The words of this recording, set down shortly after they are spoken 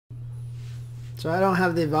So I don't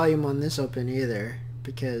have the volume on this open either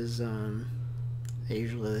because I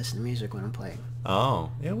usually listen to music when I'm playing. Oh,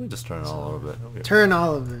 yeah, we just turn it all a little bit. Okay. Turn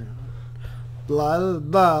all of it. Blah, blah,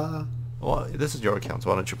 blah. Well, this is your account, so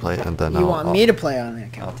why don't you play it and then You want me to play on the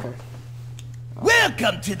account?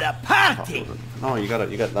 Welcome to the party! No, you gotta,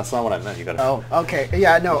 that's not what I meant. You gotta. Oh, okay.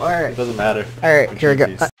 Yeah, no, alright. It doesn't matter. Alright, here we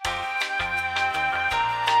go.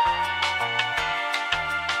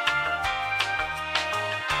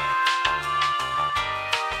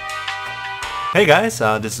 Hey guys,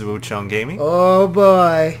 this is WooChow Gaming. Oh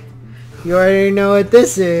boy. You already know what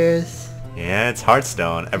this is. Yeah, it's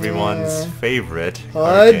Hearthstone, everyone's favorite.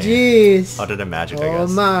 Oh jeez. Other than Magic, I Oh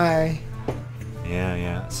guess. my.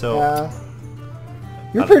 Yeah. So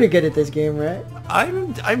you're pretty good at this game, right?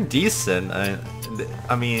 I'm decent.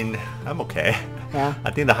 I mean, I'm okay. Yeah.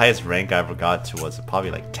 I think the highest rank I ever got to was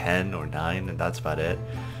probably like 10 or 9, and that's about it.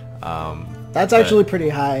 That's actually pretty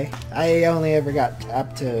high. I only ever got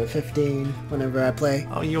up to 15 whenever I play.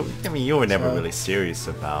 Oh, you were never really serious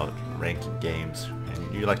about ranking games,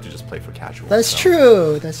 and you like to just play for casual. That's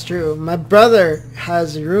true. That's true. My brother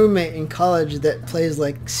has a roommate in college that plays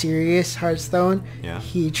like serious Hearthstone. Yeah.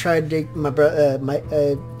 He tried to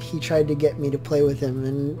he tried to get me to play with him,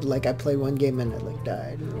 and like I played one game and it like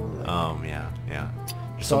died. Yeah.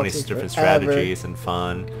 There's so many different strategies and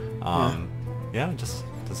fun. Yeah, just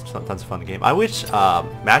tons of fun game. I wish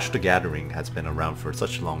Magic the Gathering has been around for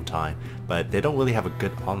such a long time, but they don't really have a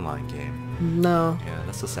good online game. No. Yeah,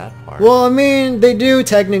 that's the sad part. Well, I mean, they do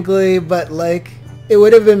technically, but like it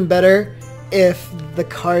would have been better if the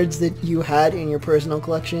cards that you had in your personal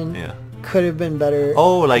collection could have been better.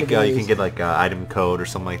 Oh, like you can get like an item code or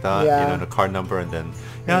something like that. Yeah. You know, the card number, and then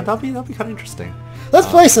that'd be kind of interesting. Let's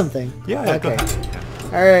play something. Yeah. Okay. Go ahead.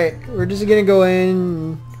 Yeah. All right, we're just gonna go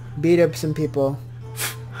in, beat up some people.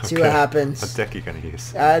 See what happens. What deck are you gonna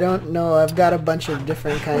use? I don't know. I've got a bunch of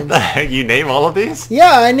different kinds. What the heck? You name all of these?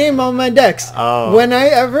 Yeah, I name all my decks. Oh.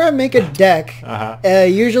 Whenever I make a deck,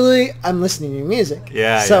 usually I'm listening to music.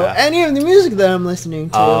 Yeah. So any of the music that I'm listening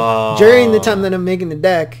to during the time that I'm making the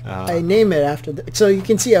deck, I name it after. So you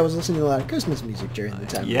can see I was listening to a lot of Christmas music during the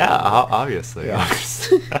time. Yeah, obviously. Yeah.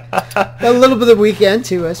 A little bit of Weekend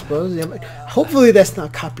too, I suppose. Yeah, but hopefully that's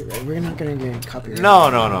not copyright. We're not gonna get copyright.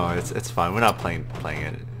 No. It's fine. We're not playing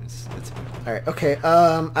it. It's fine. All right. Okay.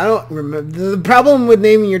 I don't remember. The problem with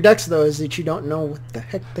naming your decks though is that you don't know what the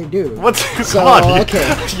heck they do. What's so, going on?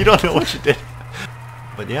 Okay. You don't know what you did.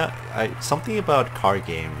 But yeah, something about card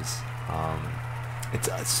games.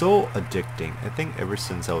 It's so addicting. I think ever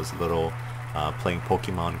since I was little, playing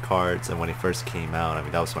Pokemon cards, and when it first came out, I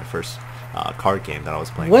mean that was my first card game that I was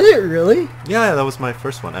playing. Was it really? Yeah, that was my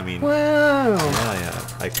first one. I mean, wow. Yeah.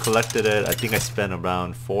 I collected it. I think I spent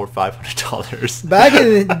around $400 or $500. Back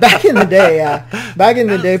in the day, back in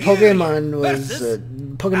the day, Pokemon was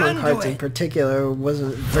Pokemon cards in particular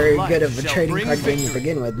wasn't very good of a trading card game to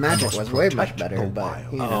begin with. Magic was way much better,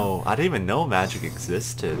 but you know. Oh, I didn't even know Magic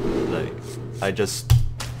existed. Like, I just.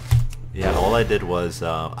 Yeah, all I did was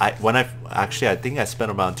I think I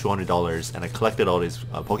spent around $200 and I collected all these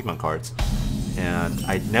Pokemon cards, and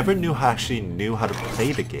I never actually knew how to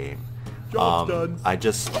play the game. I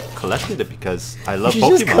just collected it because I love Pokemon.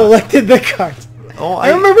 You just collected the cards. Oh, I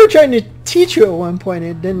remember trying to teach you at one point.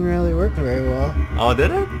 It didn't really work very well. Oh,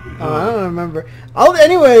 did it? Oh, I don't remember.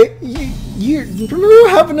 Anyway, you remember what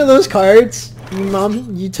happened to those cards?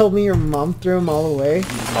 You told me your mom threw them all away.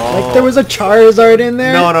 Oh. Like there was a Charizard in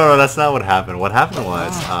there. No, that's not what happened. What happened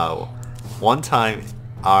was one time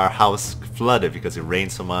our house flooded because it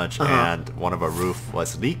rained so much, and one of our roof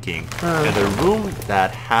was leaking, and the room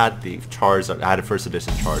that had the Charizard, I had a first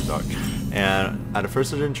edition Charizard, and I had a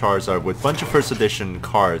first edition Charizard with a bunch of first edition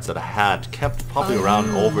cards that I had kept probably around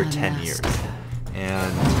over 10 years,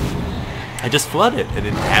 and I just flooded and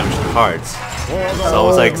it damaged the cards. So I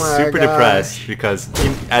was like super depressed because,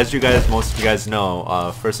 as most of you guys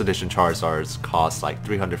know, first edition Charizards cost like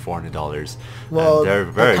 $300, $400. Well, and they're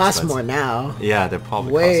very cost expensive. more now. Yeah, they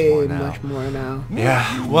probably way cost more now. much more now.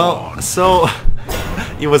 Yeah, well, so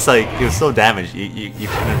it was so damaged you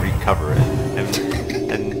couldn't recover it,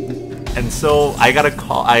 and so I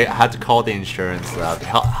had to call the insurance, the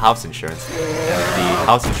house insurance, and the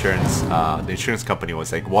house insurance, the insurance company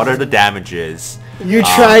was like, "What are the damages?" You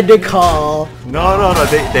tried to call. No.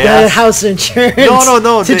 They the asked, house insurance.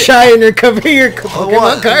 No. To try and recover your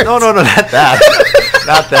Pokemon cards. No, not that.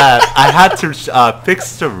 Not that. I had to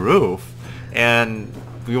fix the roof, and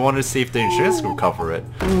we wanted to see if the insurance would cover it.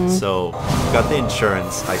 So we got the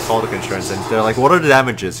insurance. I called the insurance, and they're like, "What are the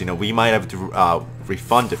damages? You know, we might have to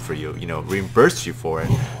refund it for you. You know, reimburse you for it."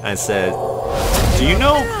 And I said, "Do you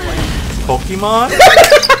know Pokemon?"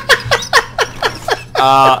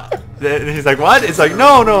 Then he's like, what? It's like,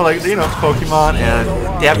 no, like, you know, Pokemon, and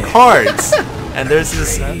they have cards. And there's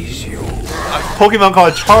this Pokemon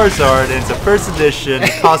called Charizard, and it's a first edition.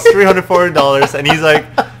 It costs $340, and he's like,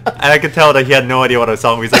 and I could tell that he had no idea what I was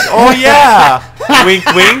talking about. He's like, oh yeah, wink,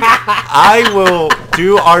 wink.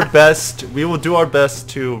 We will do our best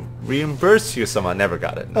to reimburse you. Someone never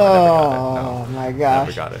got it. No, oh my gosh.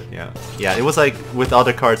 Never got it. Yeah. Yeah. It was like with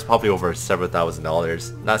other cards, probably over several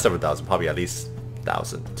 $1,000s. Not several thousand, probably at least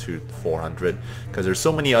 1,000 to 400. Because there's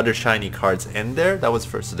so many other shiny cards in there. That was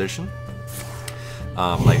first edition.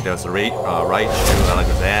 Like there's a Raichu,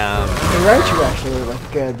 Alakazam. The Raichu actually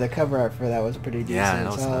looked good. The cover art for that was pretty decent. Yeah,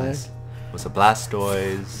 that was nice. It was a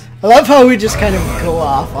Blastoise. I love how we just kind of go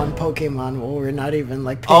off on Pokemon while we're not even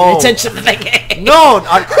like paying attention to the game. No,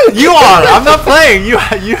 you are. I'm not playing. You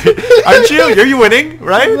aren't you? Are you winning,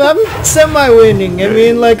 right? I'm semi-winning. I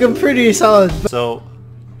mean, like I'm pretty solid. So,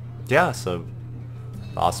 yeah. So,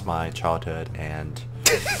 lost my childhood and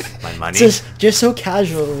my money. Just so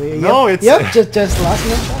casually. No, it's just lost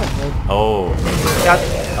my childhood. Oh,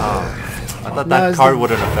 I thought that card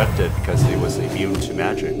wouldn't affect it because it was immune to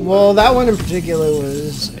magic. Well, that one in particular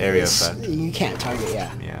was area effect. You can't target.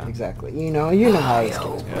 Yeah. Yeah. Exactly. You know how it's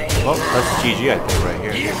going. Yeah. Well, that's GG, I think, right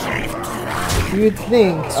here. You'd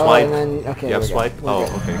think. Swipe. Oh, and then, okay. You have swipe. We're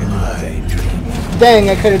good. Okay. Dang!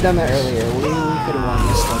 I could have done that earlier. We could have won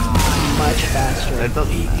this like much faster. It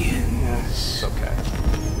doesn't matter. Yeah. It's okay.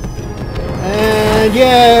 And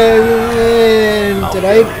yeah,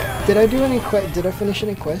 did I do any did I finish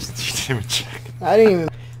any quests? You didn't even check. I didn't even.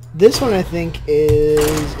 This one I think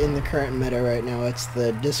is in the current meta right now. It's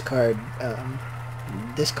the discard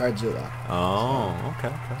Zulak. Oh,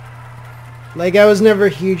 okay. Like I was never a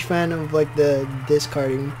huge fan of like the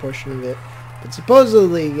discarding portion of it, but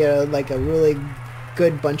supposedly like a really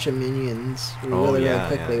good bunch of minions really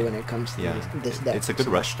quickly when it comes to this deck. It's a good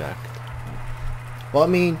rush deck. Well, I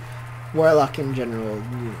mean, Warlock in general,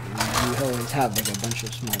 you always have like a bunch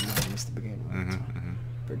of small minions to begin with.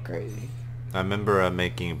 Pretty crazy. I remember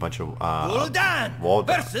making a bunch of Warlock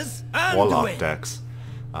decks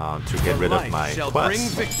to get rid of my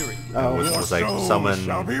quest. It was like summon,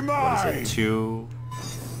 what is it,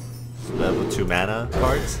 level 2 mana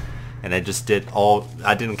cards. And I just did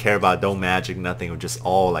I didn't care about no magic, nothing. It was just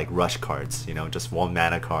all like rush cards, you know, just 1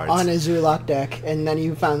 mana cards. On a Zulak deck, and then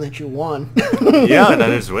you found that you won. Yeah, and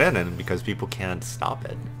then it's winning because people can't stop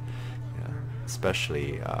it. Yeah,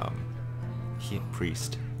 especially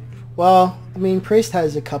Priest. Well, I mean, Priest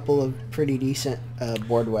has a couple of pretty decent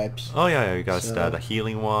board wipes. Oh yeah, you got the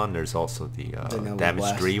healing one. There's also the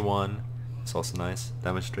damage 3 one. It's also nice.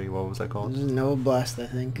 Damage 3, what was that called? Nova Blast, I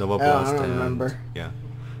think. Nova Blast. I don't remember. Yeah.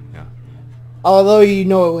 Although you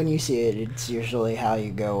know it when you see it, it's usually how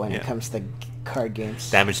you go when it comes to card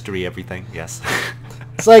games. Damage 3 everything, yes.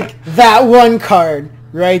 It's like that one card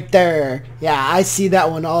right there. Yeah, I see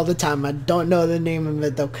that one all the time. I don't know the name of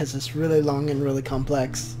it though because it's really long and really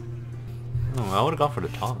complex. Oh, I would have gone for the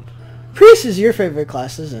taunt. Priest is your favorite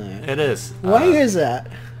class, isn't it? It is. Why is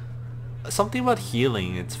that? Something about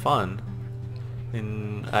healing. It's fun.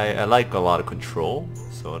 And I like a lot of control,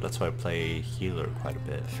 so that's why I play healer quite a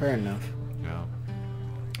bit. Fair enough. Yeah.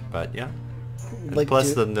 But yeah. Like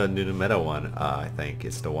plus the new meta one, I think,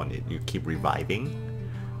 is the one that you keep reviving.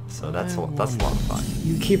 So that's a lot of fun.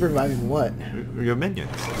 You keep reviving what? Your minions.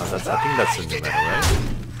 I think that's the new meta, right?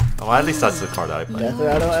 Oh, at least that's the card that I play. Death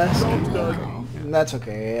Rattle-esque? Okay. Yeah. That's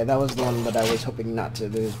okay. Yeah, that was the one that I was hoping not to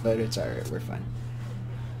lose, but it's alright. We're fine.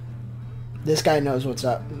 This guy knows what's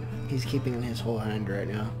up. He's keeping in his whole hand right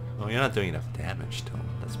now. Well, you're not doing enough damage to him.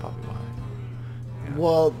 That's probably why. Yeah.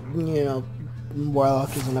 Well, you know,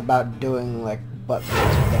 Warlock isn't about doing like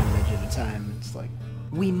buttloads of damage at a time. It's like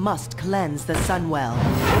we must cleanse the Sunwell.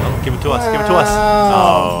 Oh, give it to us! Give it to us!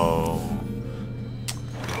 Oh.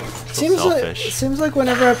 So seems like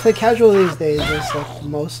whenever I play casual these days, it's like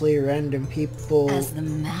mostly random people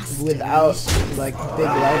without like big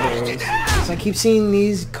libraries. So I keep seeing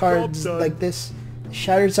these cards like this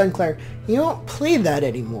Shattered Sunclare. You don't play that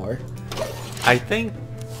anymore. I think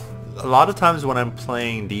a lot of times when I'm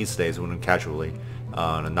playing these days, when I'm casually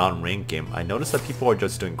on a non-ranked game, I notice that people are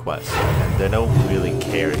just doing quests and they don't really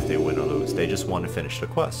care if they win or lose. They just want to finish the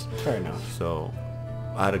quest. Fair enough. So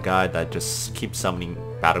I had a guy that just keeps summoning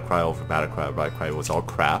Battlecry over Battlecry. Battlecry. It was all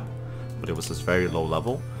crap, but it was just very low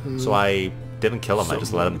level. So I didn't kill him. I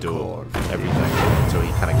just let him do everything until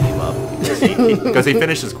he kind of gave up because he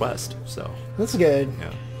finished his quest. So that's good.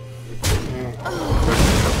 Yeah.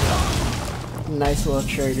 Nice little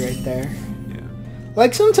trade right there. Yeah.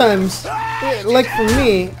 Like sometimes, like for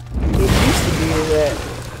me, it used to be that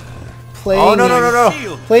playing. Oh no!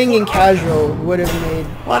 Playing in casual would have made.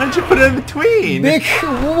 Why don't you put it in between?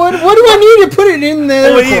 What do I need to put it in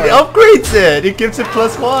there? Oh, it upgrades it. It gives it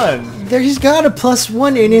 +1. He's got a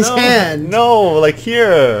 +1 in his hand. No, like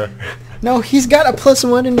here. No, he's got a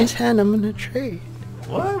 +1 in his hand. I'm gonna trade.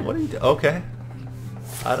 What? What are you doing? Okay.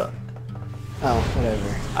 I don't. Oh,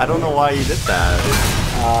 whatever. I don't know why you did that.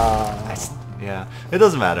 Yeah, it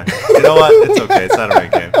doesn't matter. You know what? It's okay. It's not a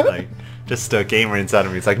ranked game. Like, just a gamer inside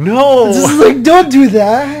of me. It's like, no. This is like, don't do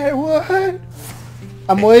that. What?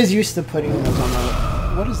 I'm always used to putting those on the.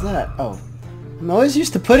 What is that? Oh, I'm always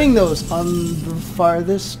used to putting those on the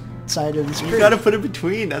farthest side of the screen. You gotta put it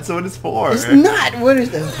between. That's what it's for. It's not. What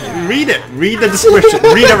is that? Read it. Read the description.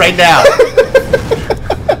 Read it right now.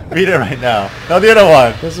 Read it right now. No, the other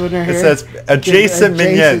one. This one right here. It says adjacent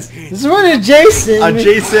minions. This one adjacent.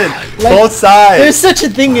 Adjacent. Like, both sides. There's such a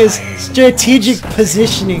thing as strategic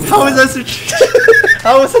positioning. How is that strategic?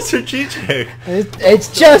 How is that strategic? It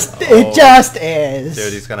just is.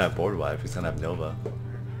 Dude, he's gonna have board wipe. He's gonna have Nova.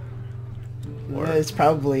 Yeah, it's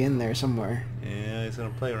probably in there somewhere. Yeah, he's gonna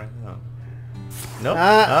play right now. Nope.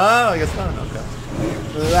 Ah. Oh, I guess not. Okay.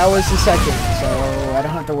 So that was the second, so I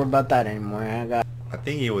don't have to worry about that anymore. I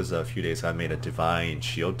think it was a few days ago I made a Divine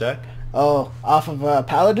Shield deck. Oh, off of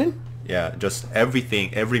Paladin? Yeah, just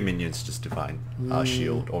everything, every minion's just Divine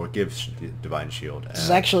Shield, or gives Divine Shield. This is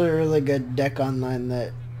actually a really good deck online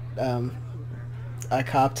that I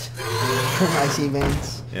copped from Icy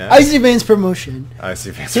Veins. Yeah? Icy Veins promotion.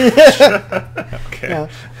 Icy Veins promotion. Okay. Yeah,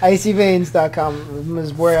 icyveins.com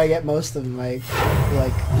is where I get most of my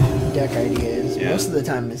deck ideas. Yeah. Most of the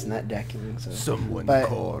time it's not decking. So. Someone But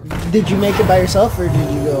called. did you make it by yourself or did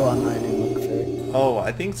you go online and look for it? Oh,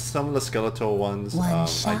 I think some of the skeletal ones One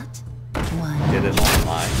shot, one. I did it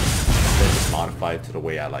online, then just modify it to the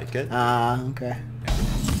way I like it. Okay.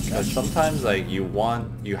 Because sometimes like you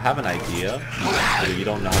have an idea, but you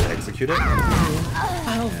don't know how to execute it.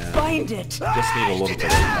 I'll find it. You just need a little bit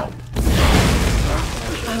of help.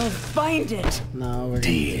 I'll find it. No, we're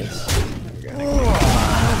gonna do this.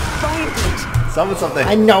 I'll find it. Summon something.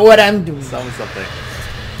 I know what I'm doing. Summon something.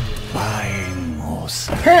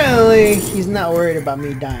 Apparently, he's not worried about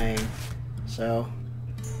me dying. So,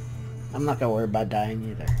 I'm not gonna worry about dying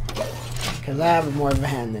either. Because I have more of a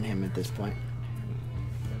hand than him at this point.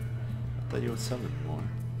 I thought you would summon more.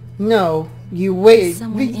 No, you wait.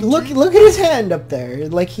 Someone Look at his hand up there.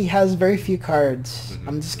 Like, he has very few cards.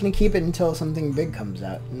 I'm just gonna keep it until something big comes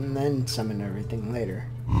out, and then summon everything later.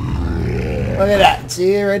 Look at that.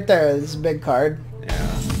 See right there? This is a big card.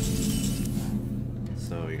 Yeah.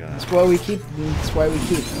 So we got. That's why we keep. That's why we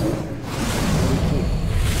keep.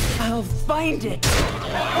 I'll find it.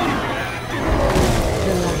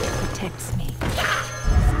 Protects me.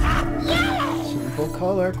 Simple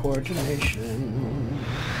color coordination.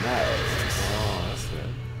 Nice. Oh, that's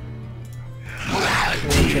good.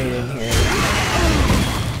 We're gonna trade in here.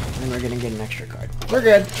 And we're gonna get an extra card. We're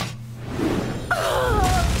good.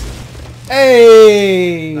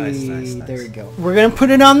 Hey! Nice. There we go. We're gonna put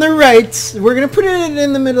it on the right. We're gonna put it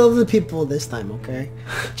in the middle of the people this time, okay?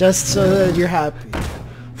 Just so that you're happy.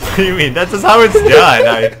 What do you mean? That's just how it's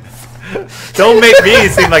done. Don't make me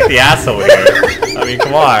seem like the asshole here. I mean,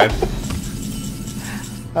 come on.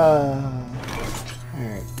 Alright.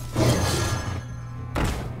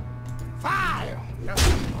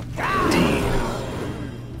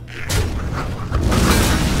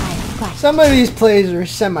 Some of these plays are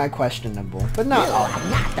semi-questionable, but not all.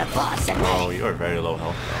 Oh, you are very low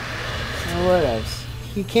health though. What else?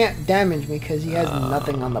 He can't damage me because he has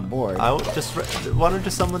nothing on the board. I would just why don't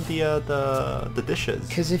you summon the dishes?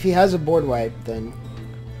 Because if he has a board wipe, then...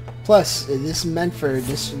 Plus, this is meant for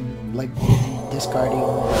discarding.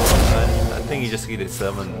 I think you just need to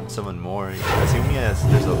summon more. Assuming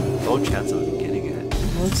there's a low chance of getting it.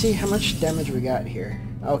 Well, let's see how much damage we got here.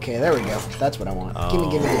 Okay, there we go. That's what I want.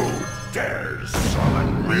 Gimme.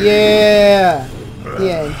 Yeah!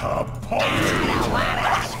 Yeah.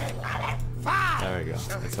 There we go.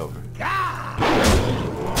 It's over. Yeah.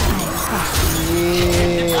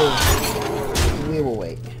 We will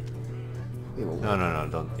wait. No,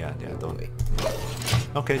 don't. Yeah, don't. Wait.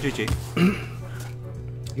 Okay, GG.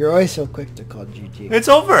 You're always so quick to call GG. It's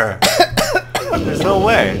over! There's no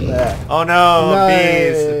way. Oh no,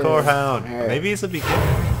 bees, the core hound. Right. Maybe it's a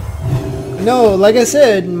beginner. No, like I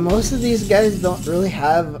said, most of these guys don't really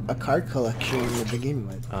have a card collection to begin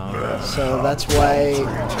with. So that's why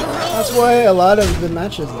a lot of the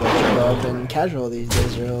matches that show up in casual these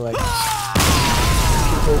days are like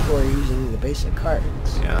people who are using the basic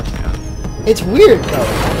cards. Yeah. It's weird though,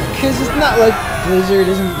 because it's not like Blizzard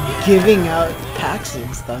isn't giving out packs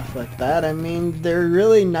and stuff like that. I mean, they're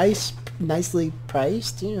really nice nicely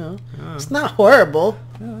priced, you know. It's not horrible.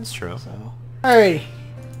 Yeah, that's true. So, alrighty.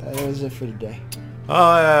 That was it for today.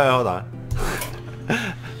 Oh, yeah, hold on.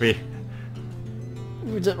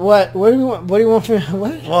 What? What do you want? What do you want from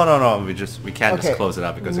what? Well, no. We can't Okay. just close it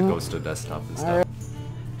out because it goes to desktop and stuff.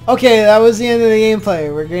 Okay, that was the end of the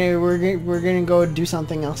gameplay. We're gonna go do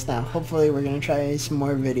something else now. Hopefully, we're gonna try some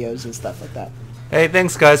more videos and stuff like that. Hey,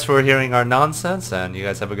 thanks guys for hearing our nonsense, and you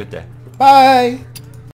guys have a good day. Bye.